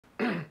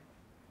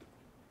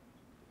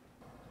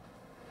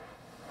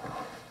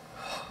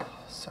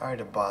Sorry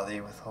to bother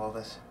you with all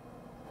this.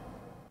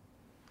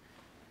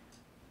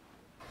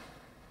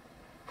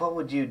 What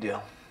would you do?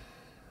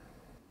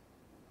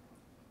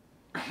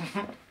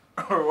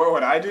 Or what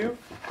would I do?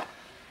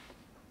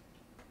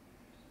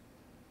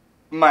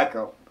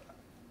 Michael,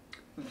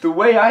 the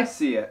way I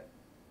see it,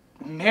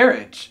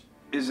 marriage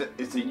is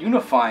a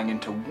unifying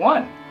into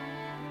one.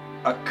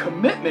 A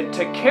commitment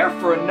to care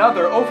for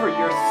another over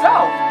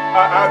yourself.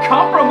 A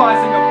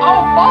compromising of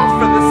all faults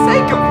for the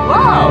sake of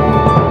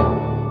love.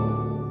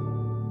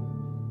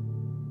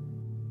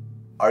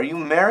 Are you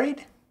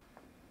married?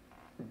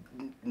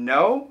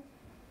 No.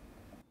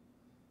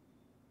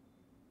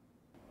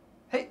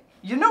 Hey,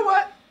 you know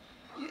what?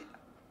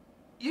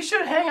 You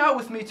should hang out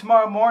with me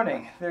tomorrow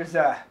morning. There's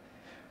a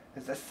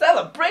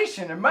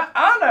celebration in my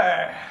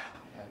honor.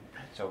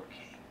 It's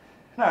okay.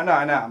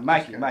 No,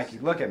 Mikey,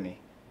 look at me.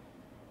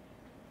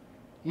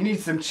 You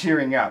need some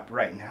cheering up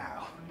right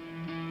now.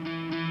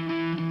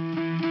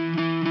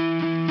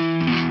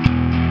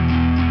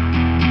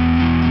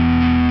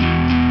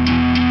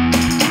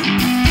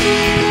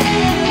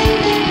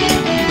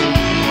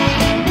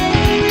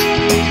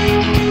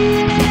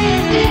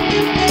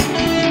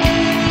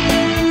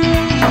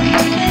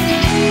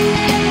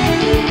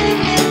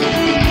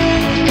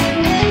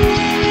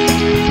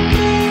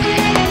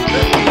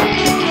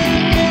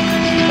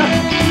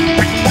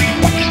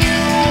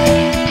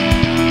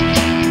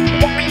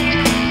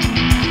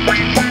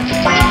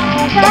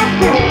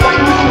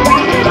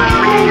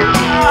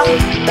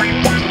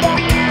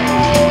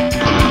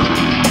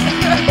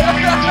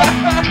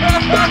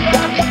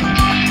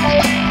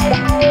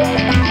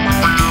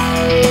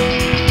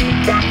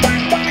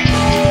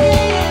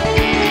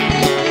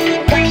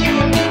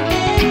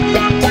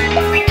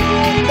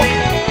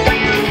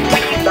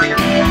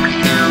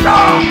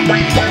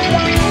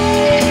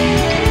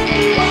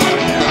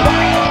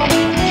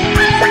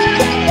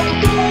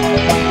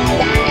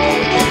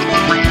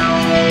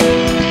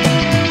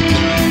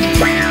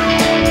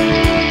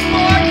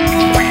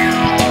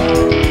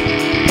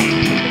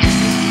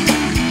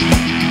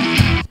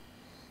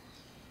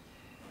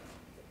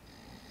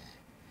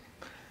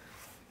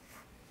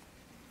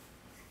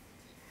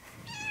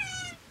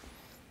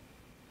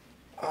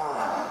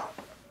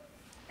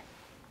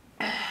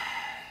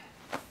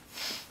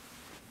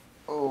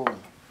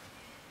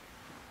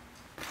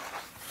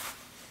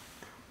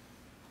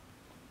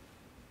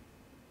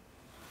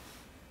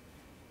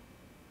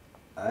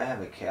 I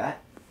have a cat.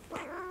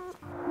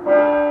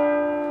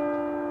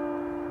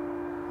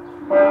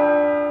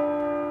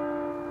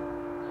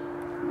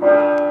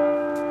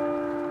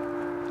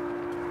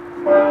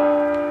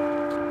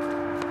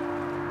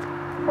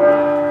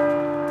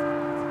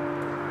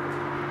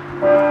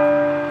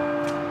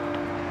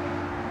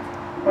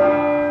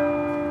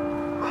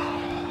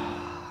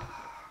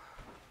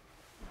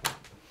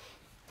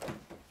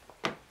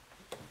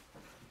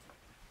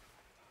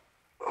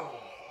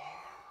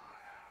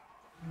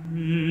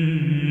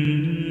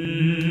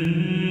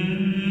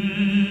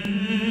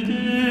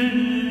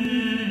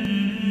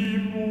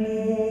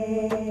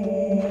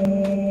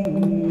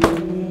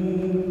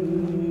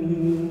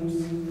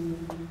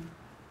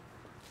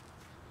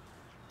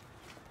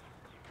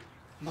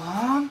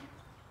 Mom?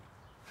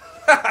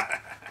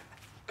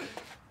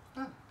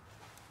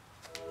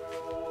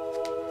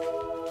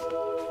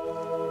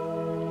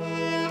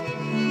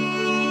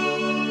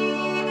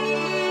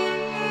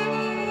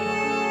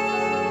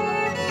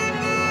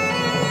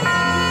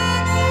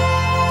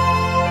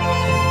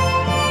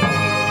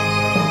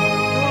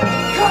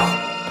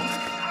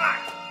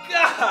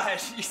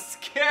 Gosh, you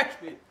scared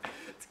me.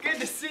 It's good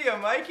to see you,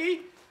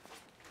 Mikey.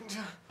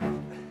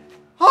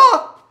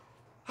 Huh?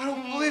 I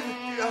don't believe it.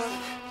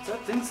 Is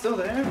that thing still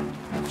there?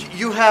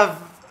 You have,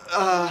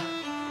 are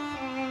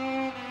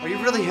you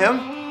really him?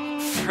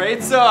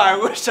 Afraid so? I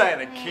wish I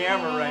had a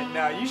camera right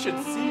now. You should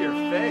see your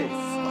face.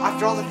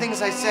 After all the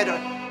things I said,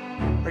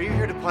 are you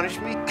here to punish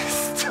me?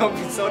 Don't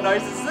be so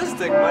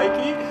narcissistic,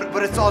 Mikey.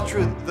 But it's all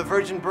true. The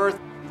virgin birth,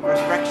 the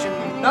resurrection.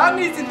 Not an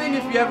easy thing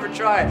if you ever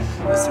try.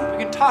 Listen, we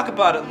can talk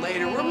about it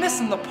later. We're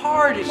missing the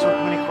party. So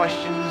many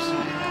questions.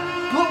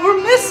 But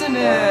we're missing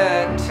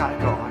it. Gotta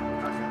go.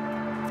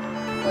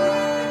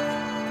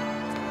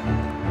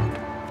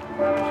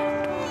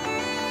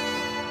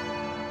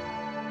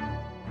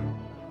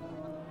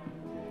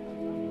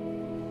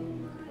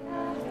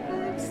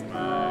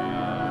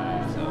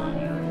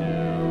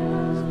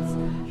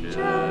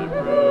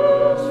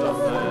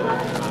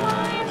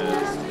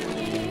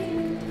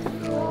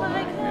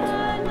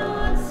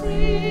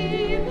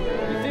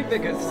 They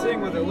could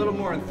sing with a little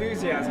more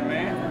enthusiasm,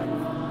 man.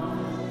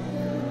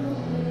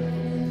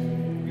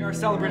 We are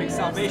celebrating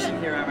salvation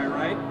here, am I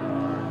right?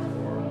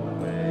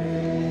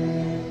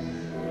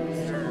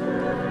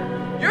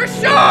 You're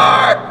sure?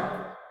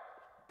 I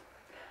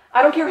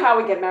don't care how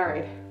we get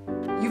married.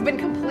 You've been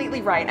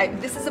completely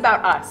right. This is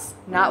about us,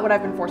 not what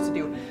I've been forced to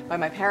do by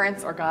my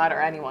parents or God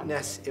or anyone.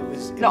 Ness, it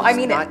was I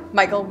mean not... it.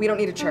 Michael, we don't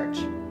need a church.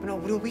 No,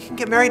 we can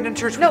get married in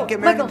church. We No, can get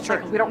married Michael, in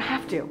church. Michael, we don't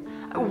have to.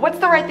 What's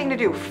the right thing to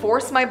do?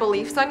 Force my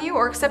beliefs on you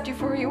or accept you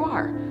for who you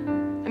are?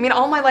 I mean,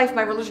 all my life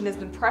my religion has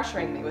been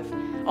pressuring me with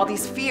all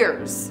these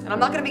fears, and I'm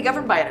not gonna be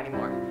governed by it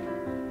anymore.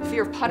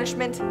 Fear of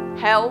punishment,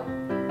 hell,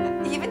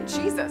 even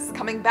Jesus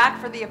coming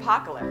back for the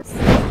apocalypse.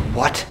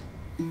 What?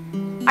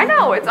 I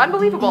know, it's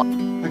unbelievable.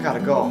 I gotta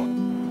go.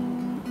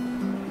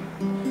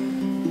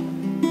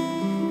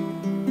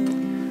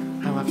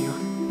 I love you.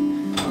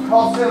 I'll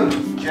call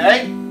soon.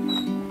 Jay?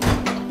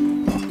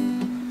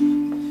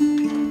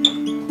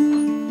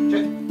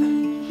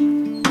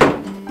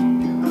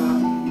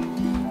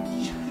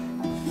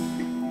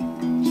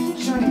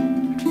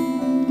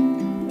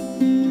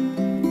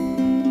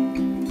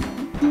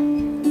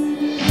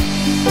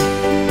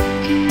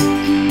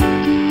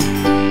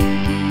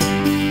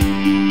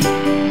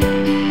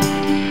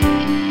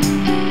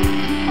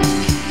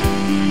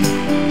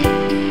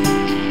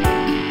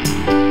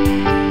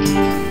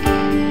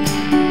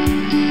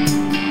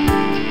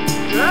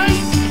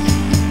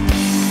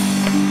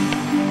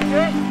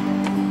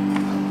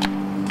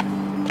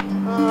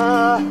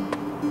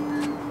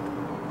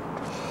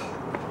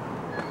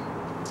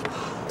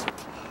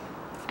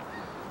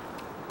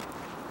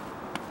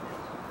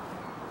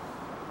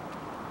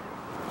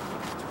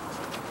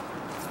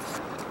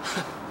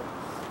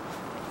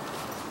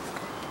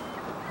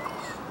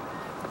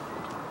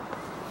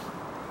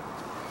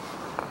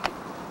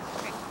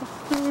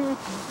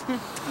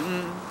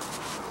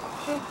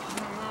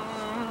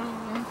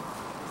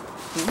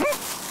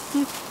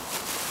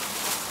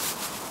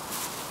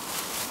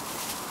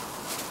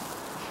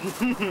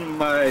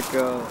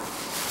 Michael.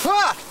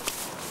 Ah!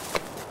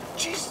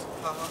 Jeez.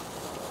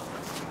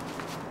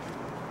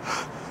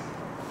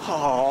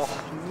 Oh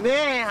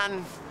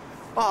man.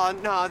 Oh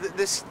no,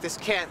 this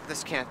can't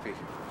be.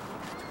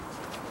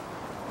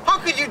 How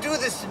could you do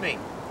this to me?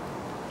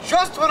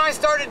 Just when I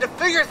started to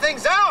figure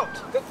things out.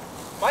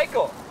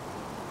 Michael,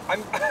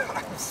 I'm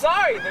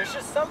sorry. There's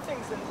just some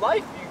things in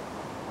life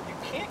you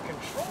can't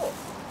control.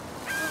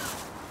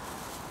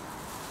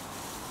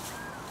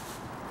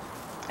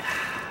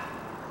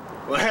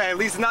 Well, at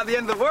least it's not the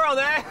end of the world,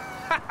 eh?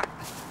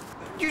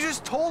 You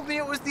just told me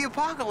it was the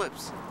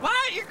apocalypse.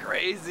 What? You're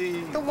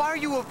crazy. Then why are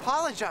you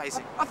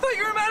apologizing? I thought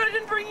you were mad I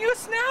didn't bring you a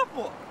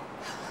Snapple.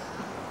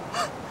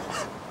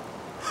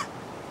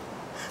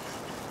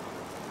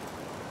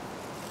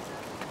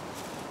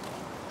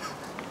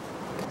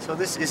 So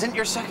this isn't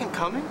your second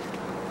coming?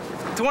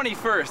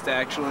 21st,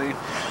 actually.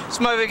 It's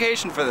my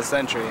vacation for the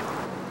century.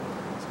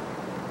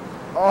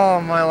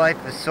 Oh, my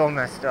life is so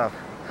messed up.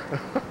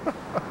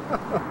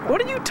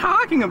 What are you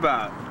talking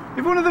about?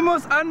 You're one of the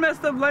most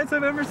unmessed up lights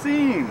I've ever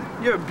seen.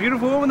 You're a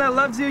beautiful woman that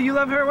loves you. You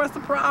love her. What's the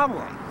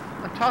problem?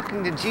 I'm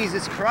talking to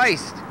Jesus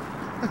Christ.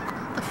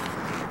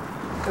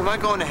 Am I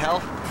going to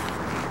hell?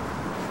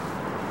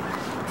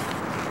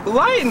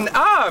 Lighten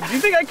up! Do you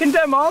think I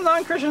condemn all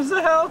non-Christians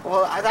to hell?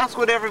 Well, that's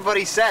what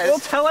everybody says. Well,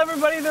 tell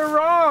everybody they're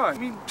wrong. I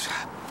mean,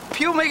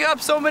 people make up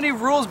so many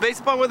rules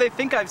based upon what they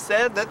think I've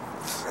said that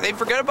they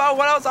forget about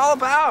what I was all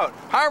about.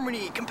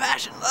 Harmony,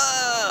 compassion,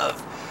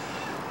 love.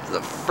 The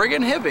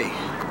friggin' hippie.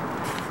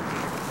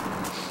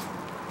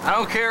 I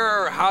don't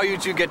care how you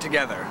two get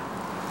together,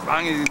 as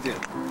long as you do.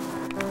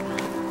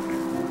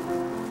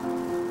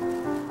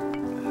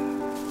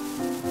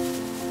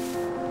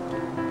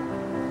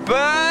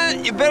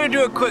 But you better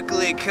do it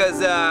quickly, cause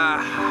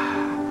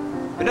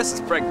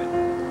Vanessa's pregnant.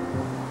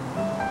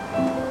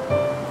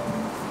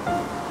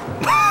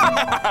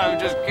 I'm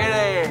just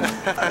kidding.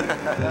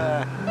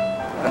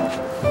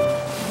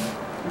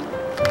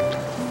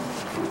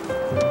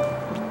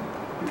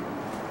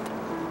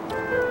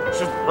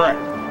 She's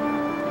pregnant.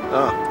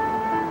 Oh.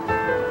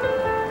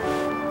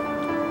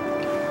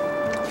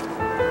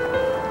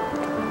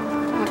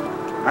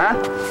 Huh?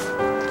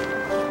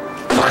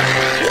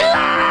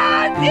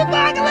 The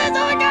apocalypse! Oh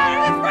my god, it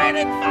was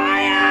raining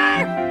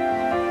fire!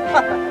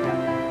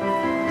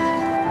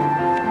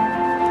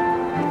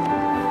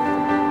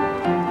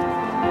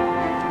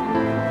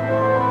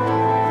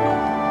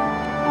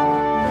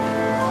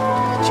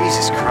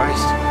 Jesus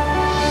Christ.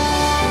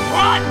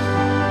 What?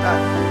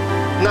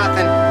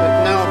 Nothing.